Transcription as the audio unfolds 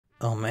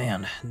Oh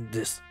man,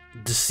 this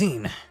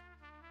scene.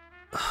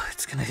 Oh,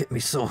 it's gonna hit me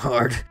so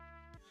hard.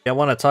 I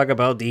want to talk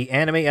about the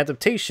anime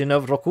adaptation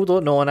of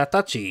Rokudo no Onna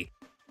Tachi,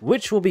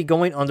 which will be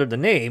going under the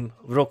name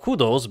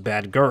Rokudo's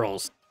Bad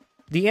Girls.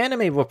 The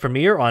anime will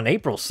premiere on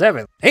April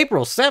 7th.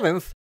 April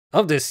 7th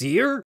of this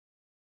year?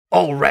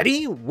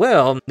 Already?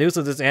 Well, news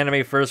of this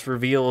anime first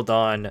revealed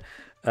on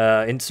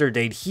insert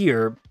date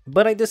here,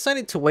 but I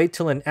decided to wait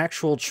till an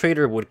actual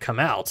trailer would come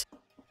out.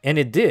 And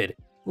it did.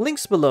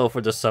 Links below for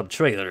the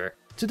sub-trailer.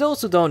 To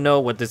those who don't know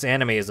what this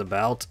anime is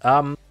about,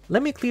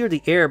 let me clear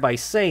the air by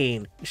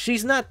saying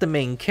she's not the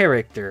main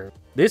character.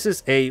 This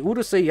is a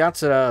Urusei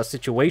Yatsura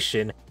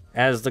situation,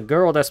 as the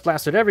girl that's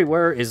plastered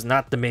everywhere is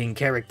not the main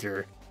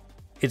character.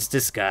 It's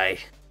this guy,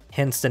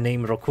 hence the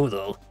name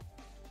Rokudo.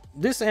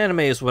 This anime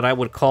is what I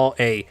would call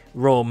a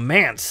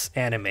romance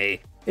anime.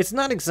 It's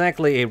not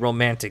exactly a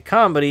romantic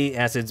comedy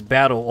as it's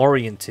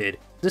battle-oriented.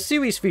 The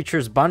series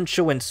features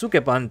Bancho and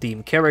Sukeban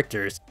themed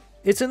characters.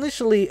 It's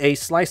initially a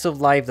slice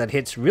of life that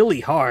hits really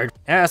hard,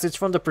 as it's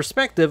from the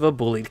perspective of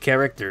bullied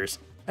characters.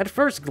 At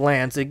first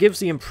glance, it gives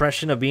the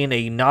impression of being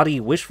a naughty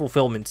wish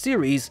fulfillment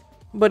series,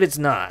 but it's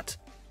not.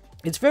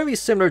 It's very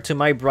similar to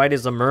My Bride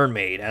is a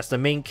Mermaid, as the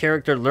main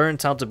character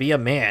learns how to be a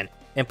man,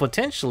 and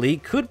potentially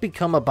could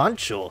become a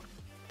bancho.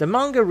 The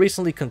manga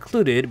recently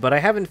concluded, but I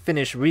haven't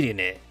finished reading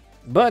it.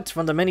 But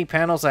from the many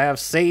panels I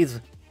have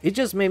saved, it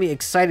just made me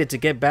excited to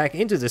get back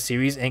into the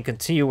series and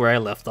continue where I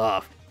left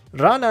off.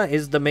 Rana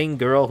is the main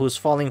girl who's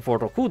falling for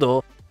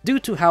Rokudo due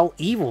to how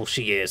evil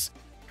she is.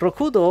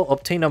 Rokudo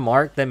obtained a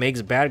mark that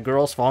makes bad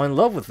girls fall in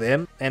love with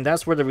him, and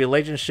that's where the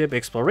relationship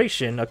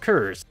exploration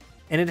occurs.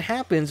 And it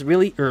happens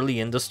really early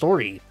in the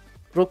story.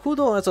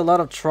 Rokudo has a lot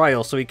of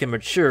trials so he can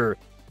mature,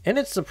 and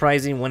it's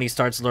surprising when he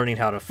starts learning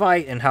how to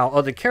fight and how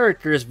other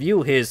characters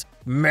view his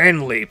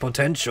manly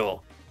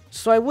potential.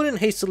 So I wouldn't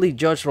hastily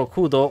judge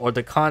Rokudo or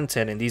the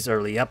content in these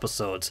early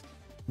episodes.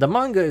 The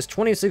manga is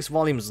 26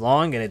 volumes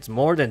long and it's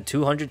more than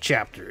 200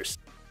 chapters.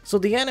 So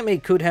the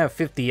anime could have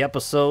 50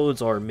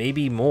 episodes or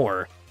maybe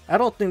more. I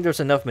don't think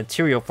there's enough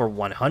material for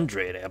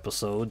 100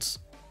 episodes.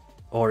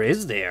 Or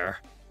is there?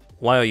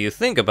 While you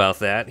think about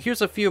that,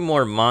 here's a few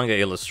more manga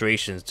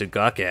illustrations to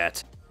gawk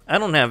at. I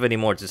don't have any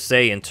more to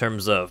say in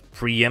terms of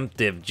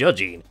preemptive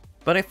judging,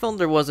 but I felt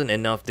there wasn't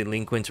enough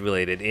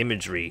delinquent-related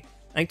imagery.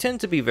 I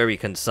tend to be very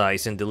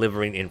concise in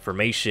delivering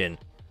information,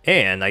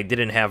 and I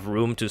didn't have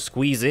room to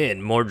squeeze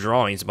in more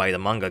drawings by the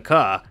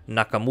mangaka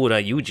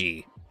Nakamura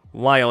Yuji.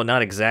 While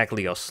not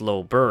exactly a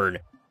slow burn,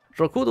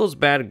 Rokudo's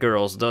Bad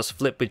Girls does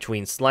flip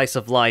between slice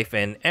of life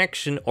and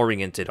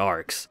action-oriented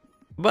arcs.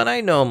 But I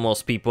know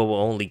most people will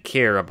only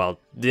care about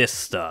this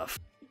stuff.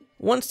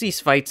 Once these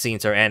fight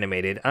scenes are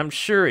animated, I'm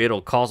sure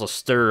it'll cause a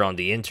stir on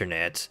the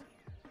internet.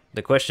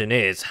 The question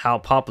is, how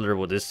popular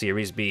will this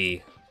series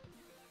be?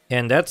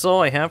 And that's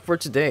all I have for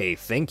today.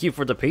 Thank you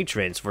for the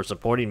patrons for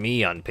supporting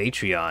me on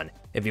Patreon.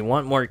 If you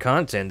want more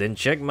content, then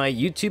check my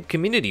YouTube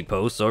community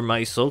posts or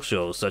my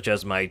socials, such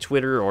as my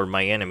Twitter or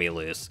my anime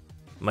list.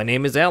 My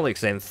name is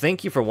Alex, and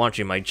thank you for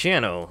watching my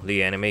channel,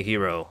 The Anime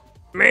Hero.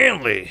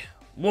 Manly!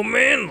 Well,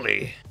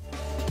 manly!